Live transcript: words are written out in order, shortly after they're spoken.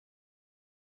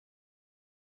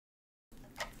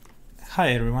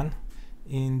Hi everyone,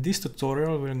 in this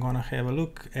tutorial we're gonna have a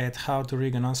look at how to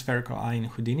rig a non-spherical eye in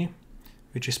Houdini,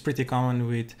 which is pretty common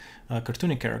with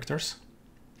cartoony characters.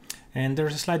 And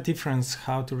there's a slight difference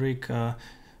how to rig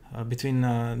between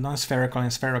non-spherical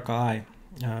and spherical eye,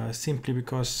 simply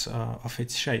because of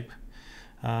its shape.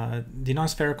 The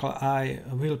non-spherical eye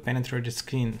will penetrate the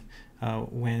skin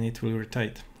when it will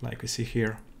rotate, like we see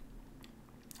here.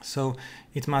 So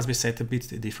it must be set a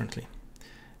bit differently.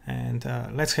 And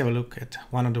let's have a look at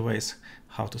one of the ways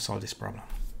how to solve this problem.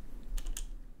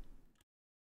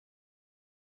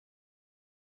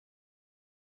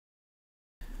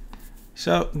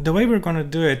 So the way we're going to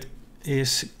do it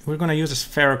is we're going to use a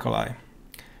spherical eye,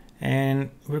 and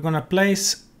we're going to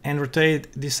place and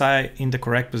rotate this eye in the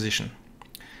correct position.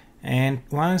 And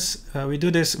once we do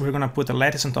this, we're going to put a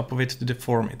lattice on top of it to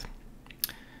deform it.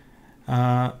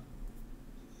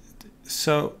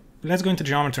 So let's go into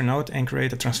Geometry Node and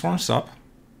create a transform sub.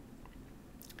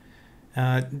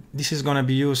 This is going to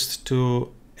be used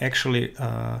to actually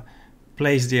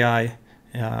place the eye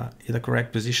in the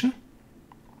correct position.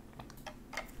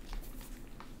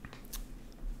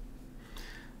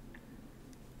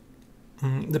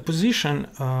 The position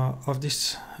of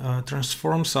this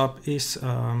transform sub is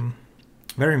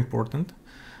very important.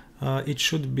 It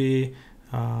should be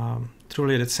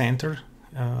truly at the center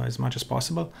as much as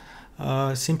possible.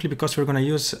 Simply because we're going to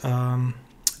use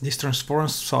this transform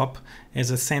sub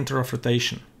as a center of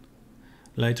rotation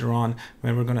later on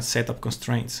when we're going to set up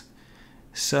constraints.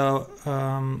 So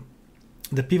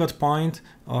the pivot point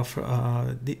of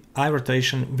the eye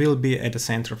rotation will be at the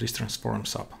center of this transform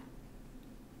sub.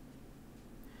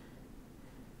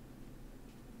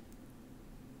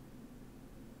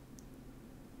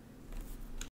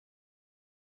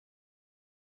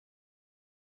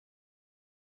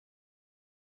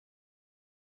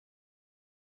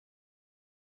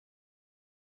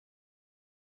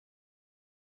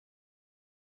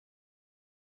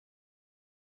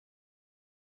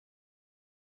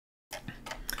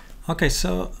 Okay,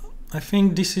 so I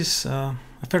think this is a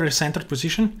fairly centered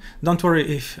position. Don't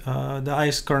worry if the eye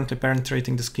is currently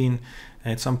penetrating the skin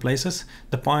at some places.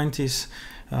 The point is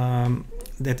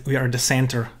that we are at the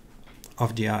center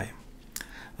of the eye.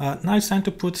 Now it's time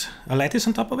to put a lattice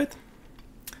on top of it.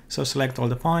 So select all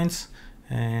the points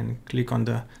and click on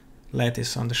the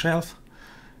lattice on the shelf.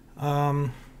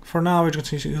 For now we're going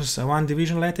to use a 1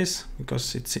 division lattice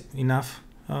because it's enough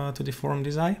to deform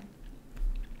this eye.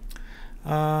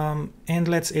 And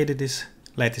let's edit these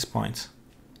lattice points.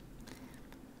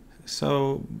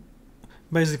 So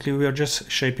basically we are just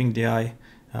shaping the eye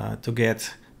to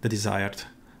get the desired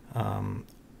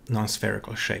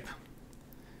non-spherical shape.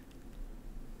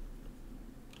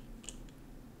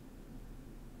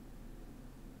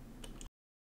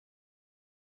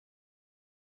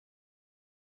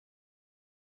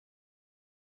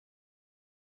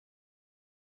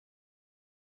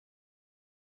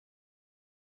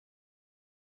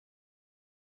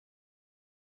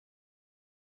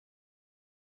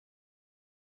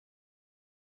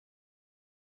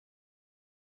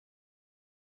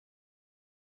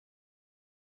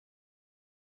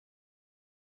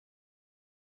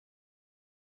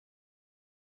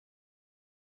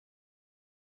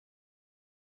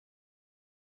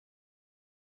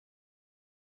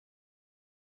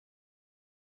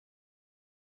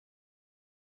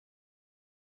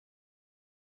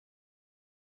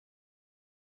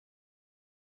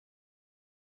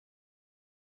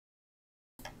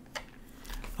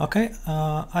 Okay,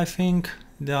 I think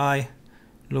the eye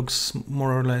looks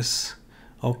more or less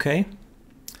okay.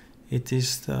 It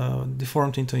is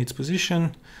deformed into its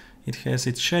position, it has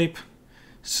its shape.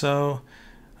 So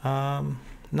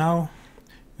now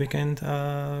we can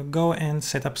go and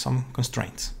set up some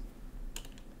constraints.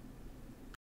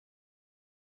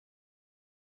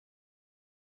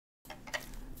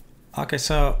 Okay,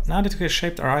 so now that we have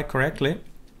shaped our eye correctly,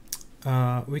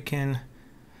 we can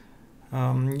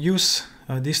use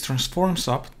this transform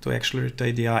sub to actually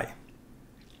rotate the eye.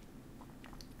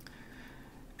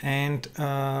 And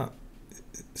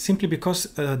simply because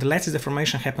the lattice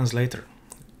deformation happens later,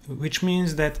 which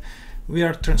means that we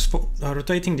are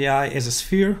rotating the eye as a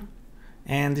sphere,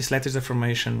 and this lattice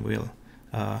deformation will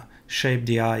shape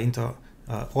the eye into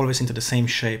always into the same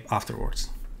shape afterwards.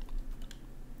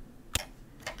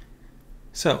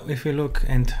 So if we look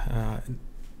and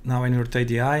now when we rotate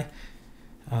the eye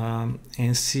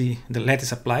and see the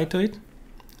lattice applied to it,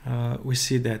 we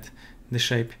see that the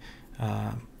shape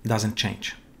doesn't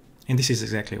change. And this is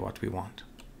exactly what we want.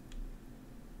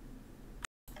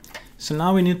 So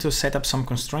now we need to set up some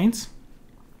constraints.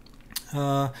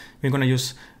 We're going to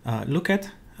use look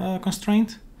at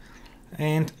constraint,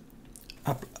 and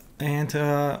and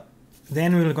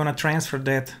then we're going to transfer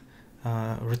that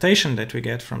rotation that we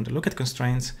get from the look at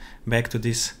constraints back to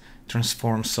this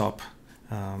transform SOP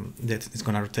that is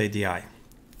going to rotate the eye.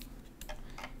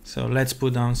 So let's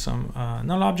put down some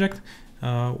null object.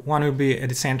 One will be at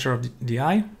the center of the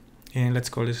eye, and let's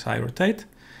call this eye rotate.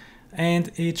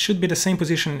 And it should be the same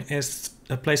position as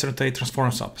the place rotate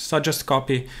transform SOP. So just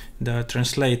copy the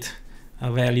translate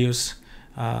values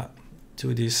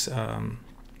to this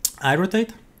eye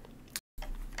rotate.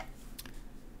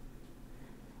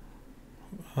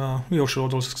 We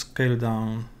should also scale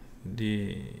down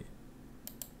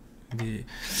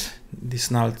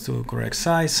this null to correct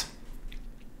size.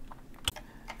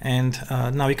 And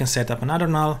now we can set up another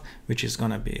null, which is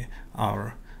going to be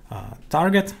our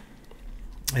target,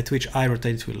 at which eye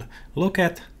rotate will look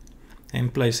at,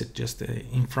 and place it just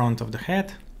in front of the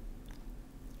head.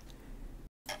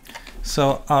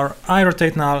 So our eye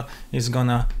rotate null is going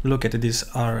to look at this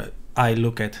our eye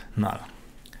look at null.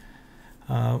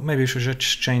 Maybe we should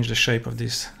just change the shape of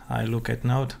this eye look at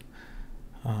node.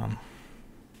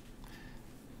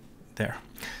 There.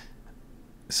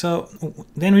 So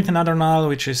then with another null,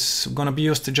 which is going to be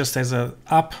used just as a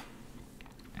up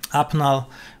null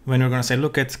when we're going to say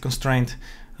look at constraint,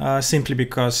 simply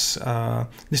because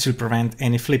this will prevent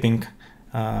any flipping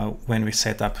when we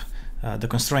set up the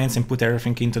constraints and put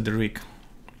everything into the rig.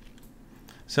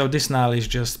 So this null is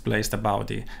just placed above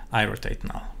the eye rotate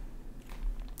null.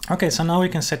 Okay, so now we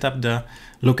can set up the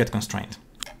look at constraint.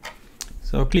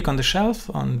 So click on the shelf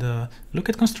on the look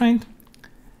at constraint,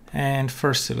 and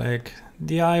first select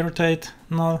the eye rotate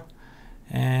null,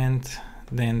 and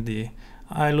then the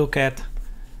eye look at,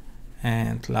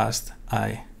 and last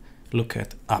eye look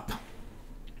at up.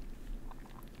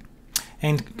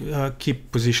 And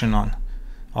keep position on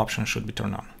option should be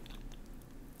turned on.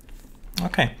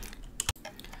 Okay,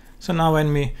 so now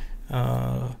when we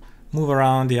move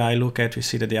around the eye look at, we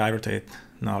see that the eye rotate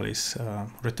null is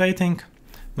rotating.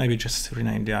 Maybe just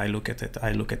rename the eye look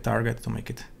at target to make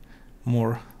it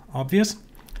more obvious.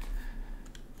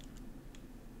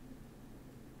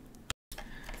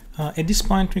 At this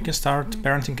point, we can start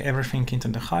parenting everything into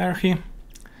the hierarchy.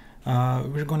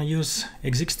 We're going to use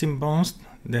existing bones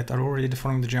that are already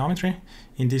deforming the geometry,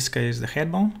 in this case the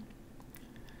head bone.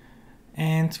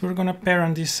 And we're going to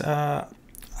parent this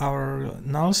our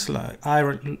nulls, like eye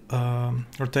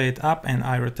rotate up and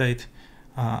eye rotate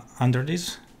under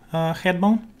this head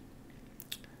bone.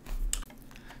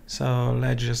 So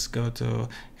let's just go to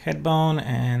head bone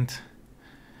and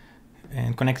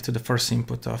connect to the first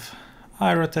input of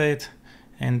eye rotate,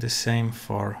 and the same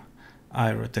for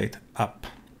eye rotate up.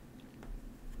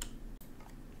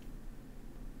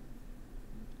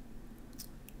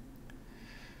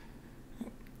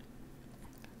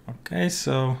 Okay,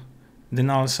 so the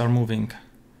nulls are moving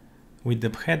with the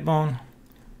head bone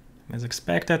as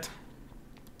expected.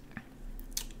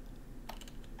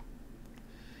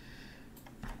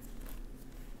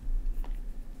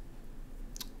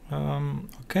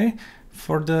 Okay,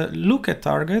 for the look at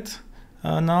target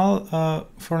null,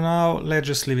 for now let's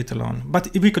just leave it alone,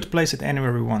 but we could place it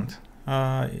anywhere we want.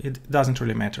 It doesn't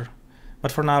really matter,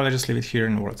 but for now let's just leave it here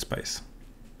in world space.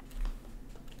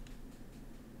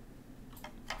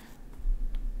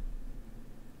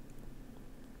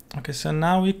 Okay, so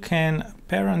now we can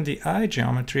parent the eye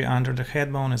geometry under the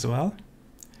head bone as well,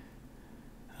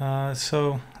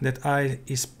 so that eye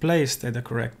is placed at the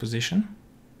correct position.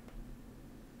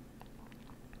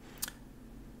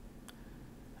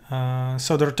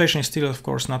 So the rotation is still, of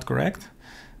course, not correct,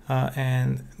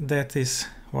 and that is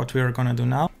what we are going to do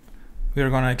now. We are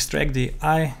going to extract the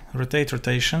eye rotate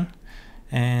rotation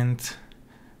and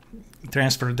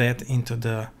transfer that into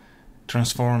the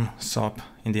transform SOP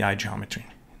in the eye geometry.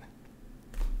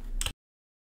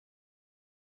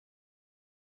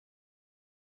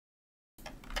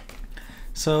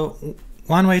 So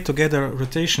one way to get a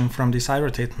rotation from this eye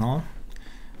rotate null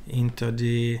into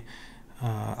the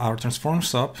our transform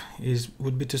SOP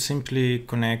would be to simply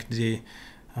connect the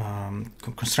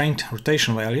constraint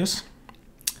rotation values,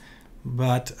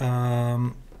 but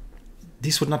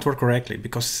this would not work correctly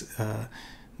because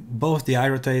both the eye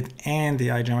rotate and the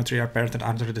eye geometry are parented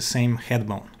under the same head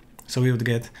bone, so we would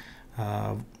get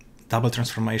double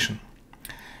transformation.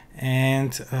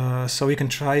 And so we can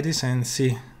try this and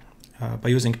see by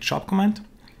using chop command.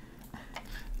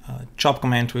 Chop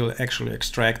command will actually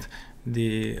extract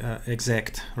the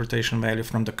exact rotation value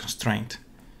from the constraint.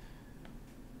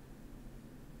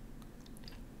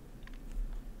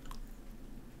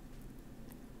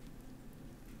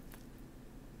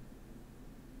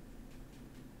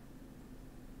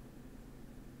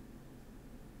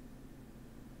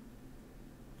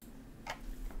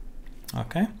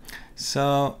 Okay,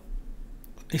 so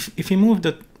if we move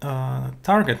the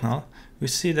target null, we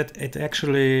see that it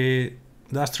actually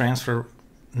does transfer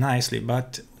nicely,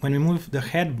 but when we move the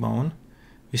head bone,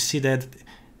 we see that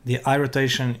the eye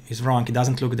rotation is wrong. It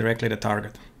doesn't look directly at the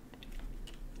target.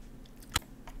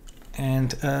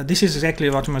 And this is exactly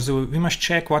what we must do. We must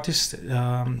check what is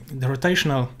the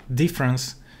rotational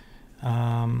difference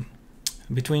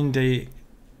between the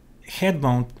head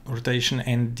bone rotation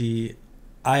and the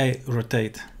eye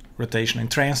rotation,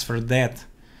 and transfer that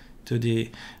to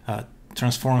the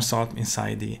transform sub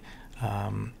inside the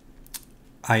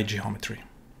eye geometry.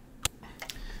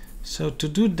 So to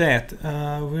do that,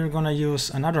 we're gonna use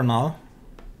another null,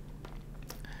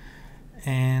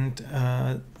 and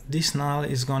this null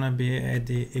is gonna be at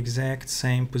the exact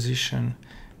same position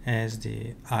as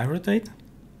the eye rotate,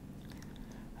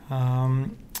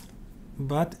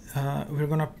 but we're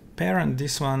gonna parent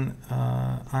this one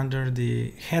under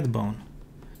the head bone.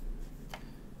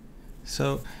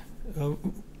 So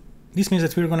this means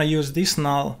that we're gonna use this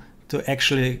null to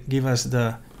actually give us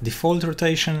the default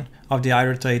rotation of the eye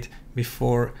rotate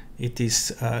before it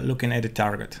is looking at the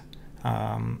target.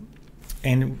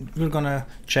 And we're gonna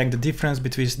check the difference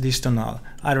between these two null,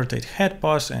 eye rotate head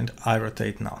pos and eye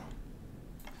rotate null.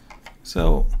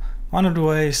 So one of the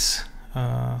ways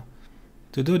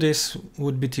to do this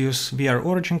would be to use VR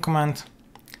origin command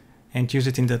and use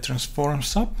it in the transform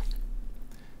sub.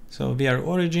 So VR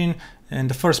origin, and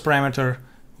the first parameter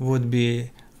would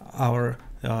be our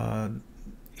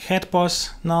head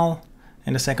pos null,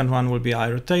 and the second one will be eye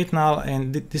rotate null,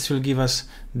 and this will give us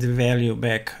the value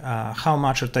back, how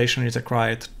much rotation is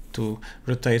required to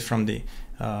rotate from the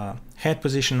head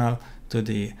position null to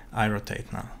the eye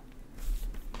rotate null.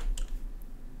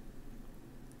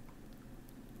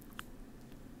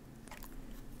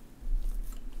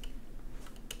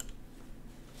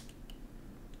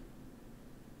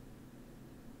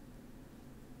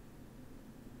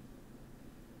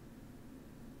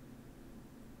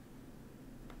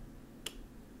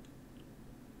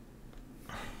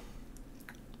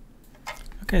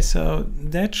 Okay, so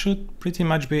that should pretty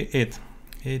much be it.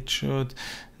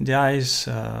 The eye is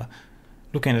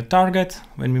looking at the target.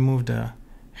 When we move the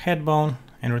head bone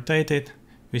and rotate it,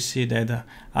 we see that the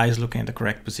eye is looking at the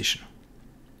correct position.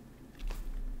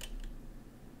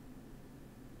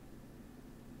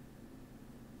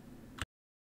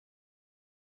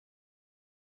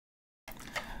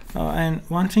 And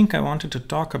one thing I wanted to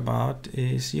talk about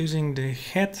is using the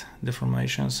head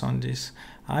deformations on this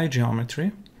eye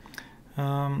geometry.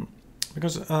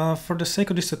 Because for the sake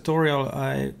of this tutorial,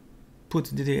 I put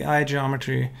the eye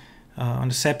geometry on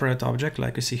a separate object,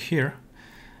 like you see here.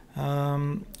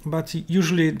 But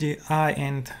usually the eye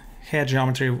and head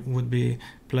geometry would be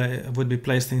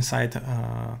placed inside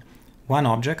one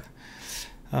object,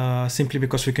 simply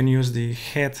because we can use the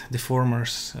head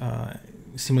deformers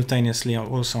simultaneously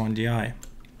also on the eye.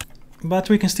 But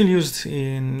we can still use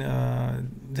in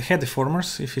the head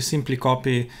deformers if you simply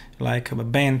copy like a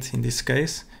bend in this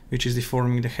case, which is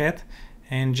deforming the head,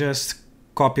 and just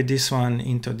copy this one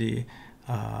into the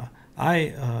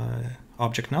eye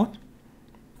object node.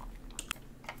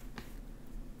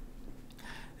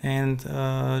 And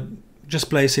just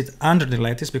place it under the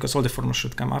lattice, because all deformers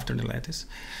should come after the lattice.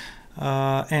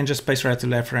 And just place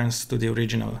relative reference to the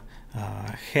original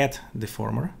head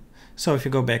deformer. So if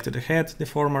you go back to the head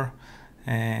deformer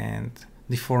and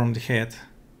deform the head,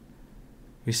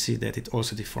 we see that it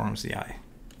also deforms the eye.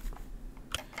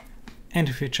 And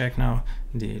if we check now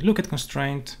the look at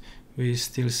constraint, we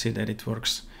still see that it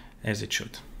works as it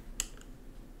should.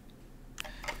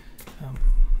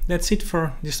 That's it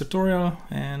for this tutorial,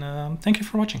 and thank you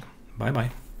for watching. Bye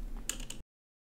bye.